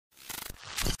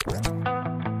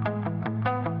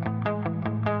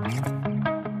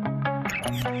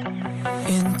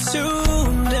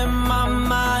Entombed in my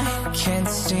mind, can't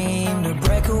seem to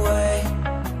break away.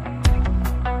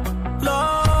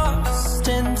 Lost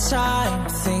in time,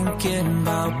 thinking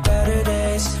about better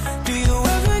days. Do you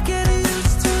ever get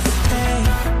used to the pain?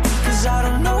 'Cause I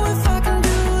don't know if I can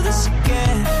do this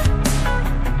again.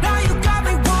 Now you got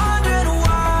me wondering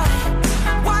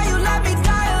why you let me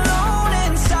die alone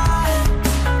inside.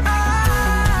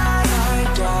 I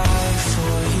died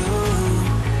for you,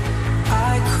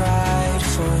 I cried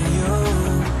for you,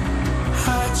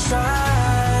 I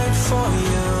tried for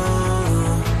you.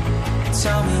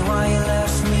 Tell me why you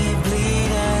left me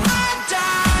bleeding. I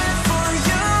died for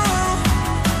you,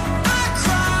 I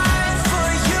cried for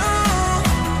you,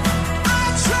 I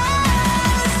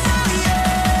tried for you.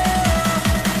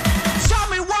 Tell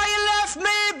me why you left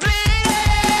me bleeding.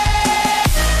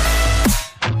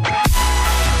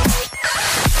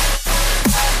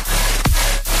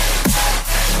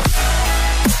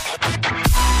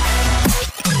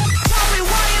 Tell me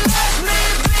why you left me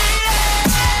bleeding.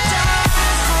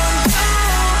 Died for you,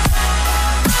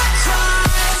 I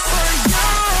cried for you,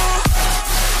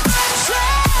 I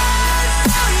tried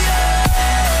for you.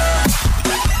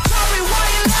 Tell me why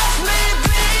you left me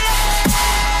bleeding.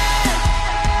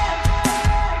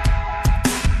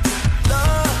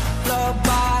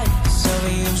 Lullabies of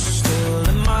you still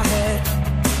in my head.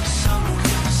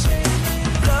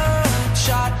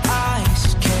 Bloodshot eyes,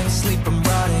 can't sleep, I'm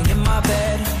rotting in my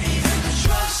bed. Even the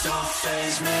drugs don't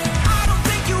faze me. I don't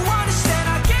think you understand.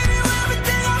 I gave you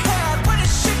everything I had when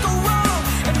it shit go wrong,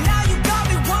 and now you got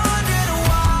me wondering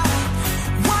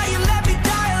why you let me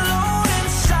die alone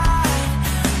inside.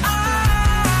 I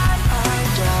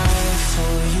died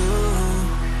for you,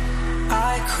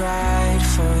 I cried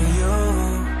for you,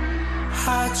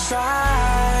 I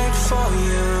tried for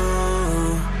you.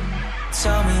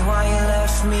 Tell me why you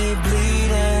left me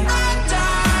bleeding. I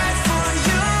died for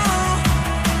you,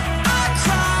 I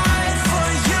cried for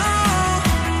you,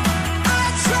 I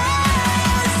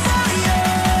tried for you.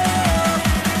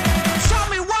 Tell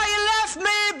me why you left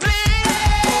me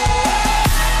bleeding.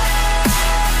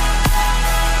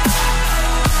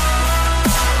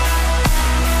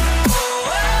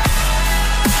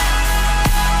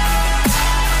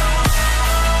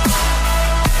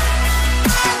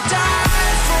 I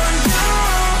died for you,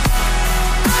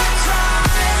 I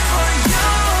cried for you,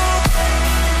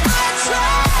 I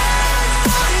tried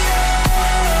for you.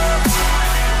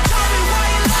 Tell me why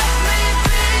you left me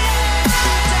bleeding.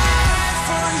 I died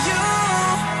for you,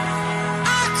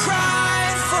 I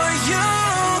cried for you,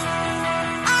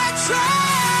 I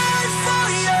tried for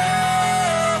you.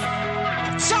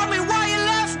 Tell me why you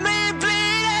left me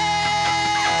bleeding.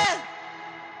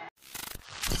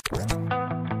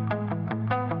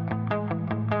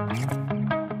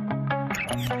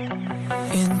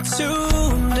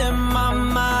 Entombed in my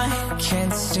mind,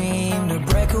 can't seem to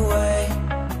break away.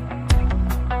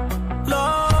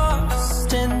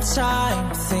 Lost in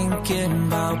time, thinking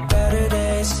about better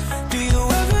days. Do you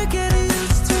ever get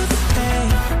used to the pain?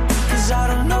 'Cause I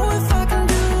don't know if I can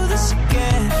do this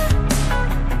again.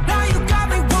 Now you got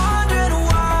me wondering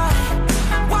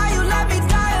why you let me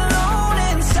die alone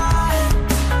inside.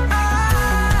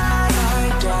 I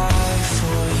died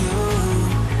for you,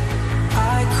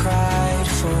 I cried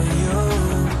for you,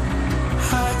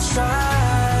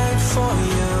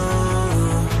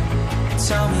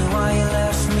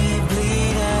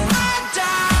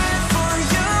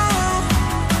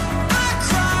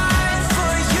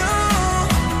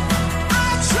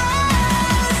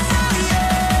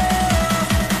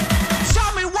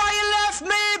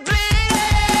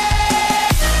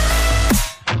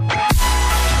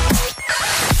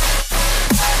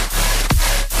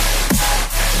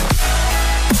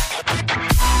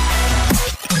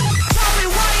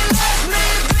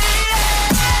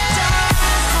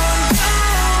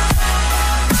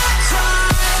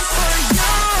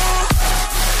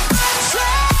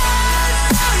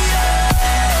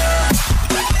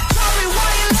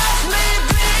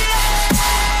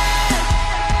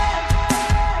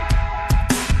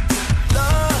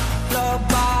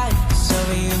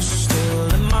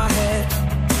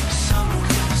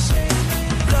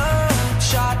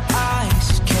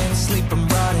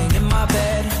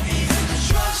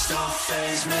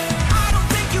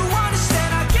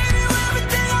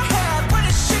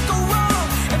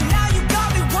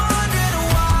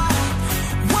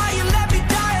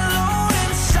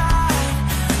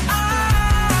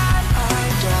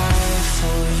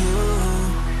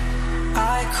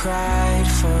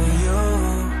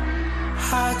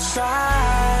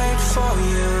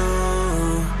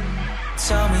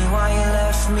 Tell me why you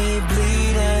left me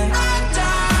bleeding. I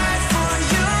died for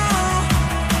you,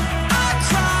 I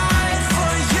cried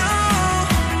for you,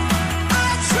 I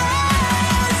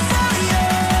tried for you.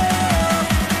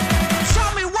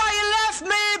 Tell me why you left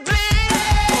me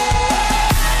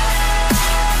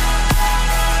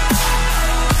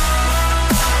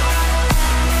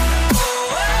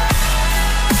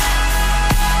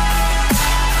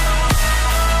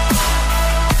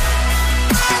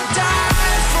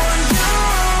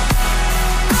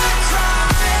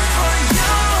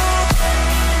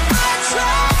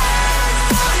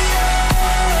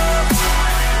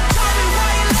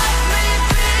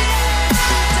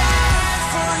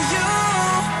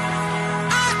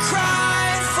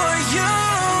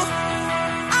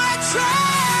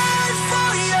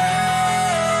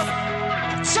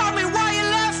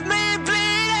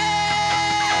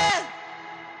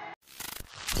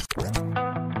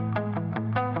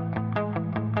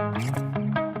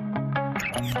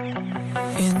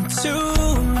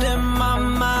entombed in my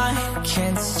mind,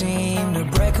 can't seem to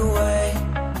break away.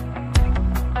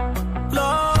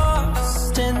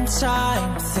 Lost in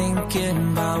time,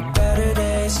 thinking about better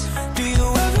days. Do you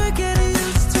ever get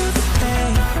used to the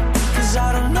pain? 'Cause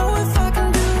I don't know if I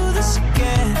can do this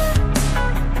again.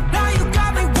 Now you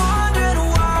got me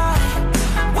wondering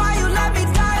why you let me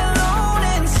die alone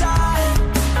inside.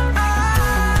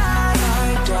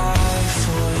 I died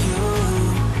for you,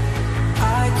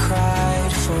 I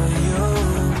cried for you,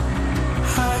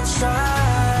 I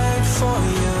tried for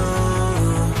you.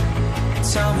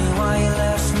 Tell me why you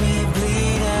left me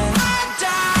bleeding. I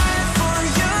died for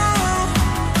you,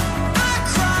 I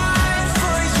cried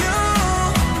for you,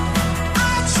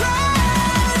 I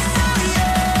tried for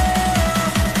you.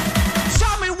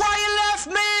 Tell me why you left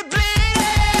me bleeding.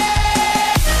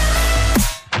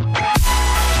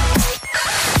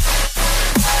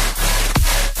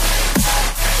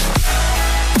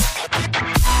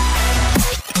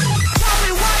 Tell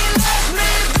me why you left me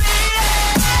bleeding.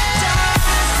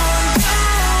 Died for you,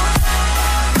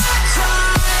 I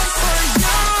cried for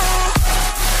you,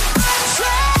 I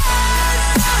tried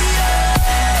for you.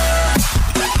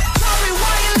 Tell me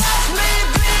why you left me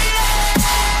bleeding.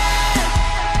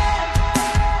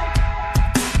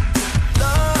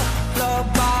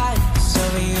 Lullabies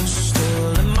of you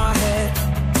still in my head.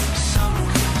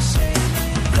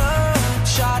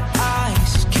 Bloodshot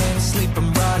eyes, can't sleep, I'm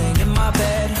rotting in my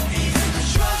bed. Even the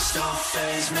drugs don't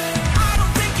faze me. I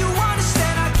don't think you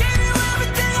understand. I gave you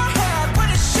everything I had when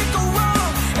the shit go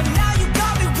wrong, and now you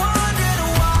got me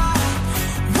wondering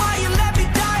why you let me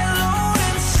die alone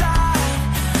inside.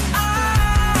 I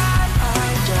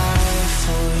died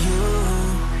for you,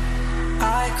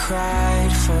 I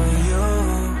cried for you,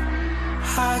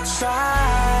 I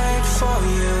tried for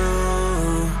you.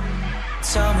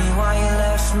 Tell me why you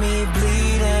left me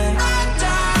bleeding. I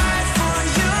died for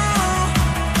you,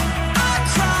 I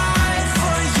cried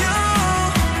for you,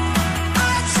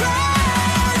 I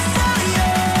tried for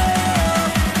you.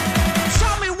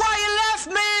 Tell me why you left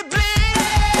me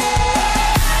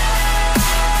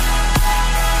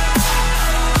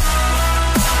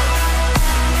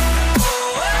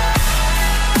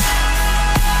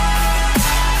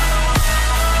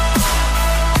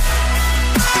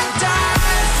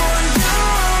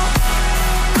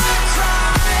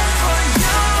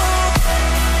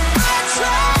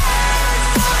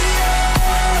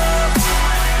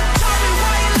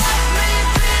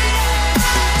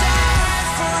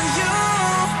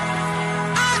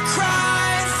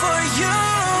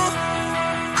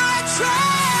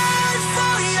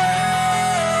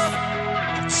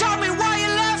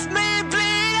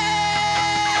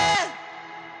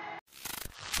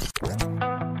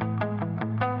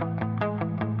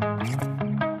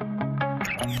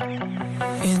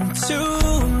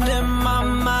entombed in my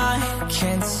mind,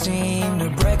 can't seem to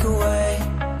break away.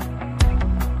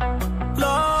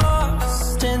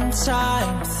 Lost in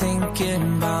time,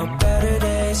 thinking about better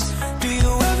days. Do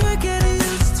you ever get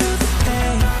used to the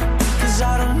pain? 'Cause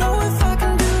I don't know if I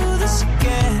can do this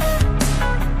again.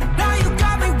 Now you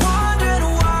got me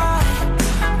wondering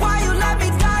why you let me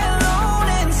die alone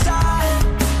inside.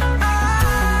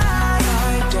 I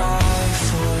died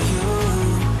for you,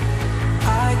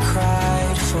 I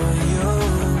cried for you,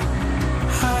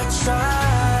 I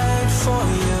tried for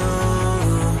you.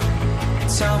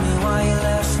 Tell me why you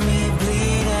left me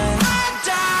bleeding. I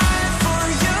died for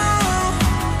you,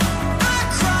 I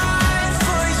cried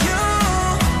for you,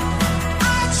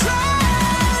 I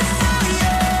tried for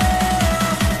you.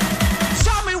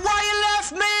 Tell me why you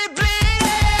left me bleeding.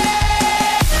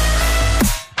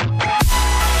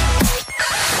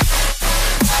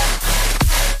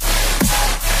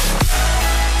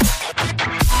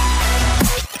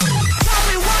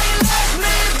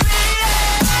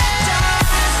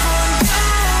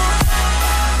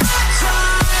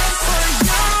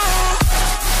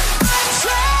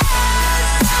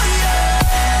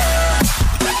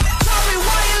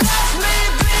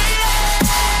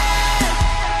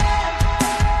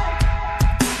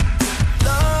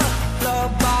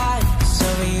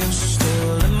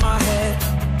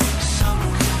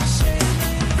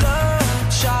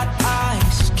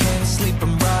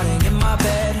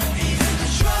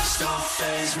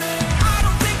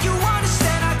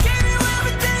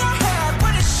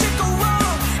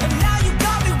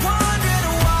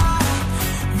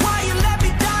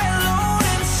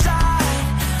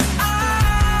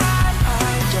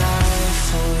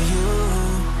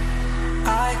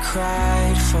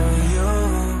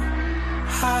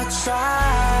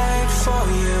 tried for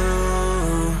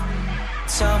you.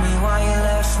 Tell me why you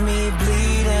left me bleeding.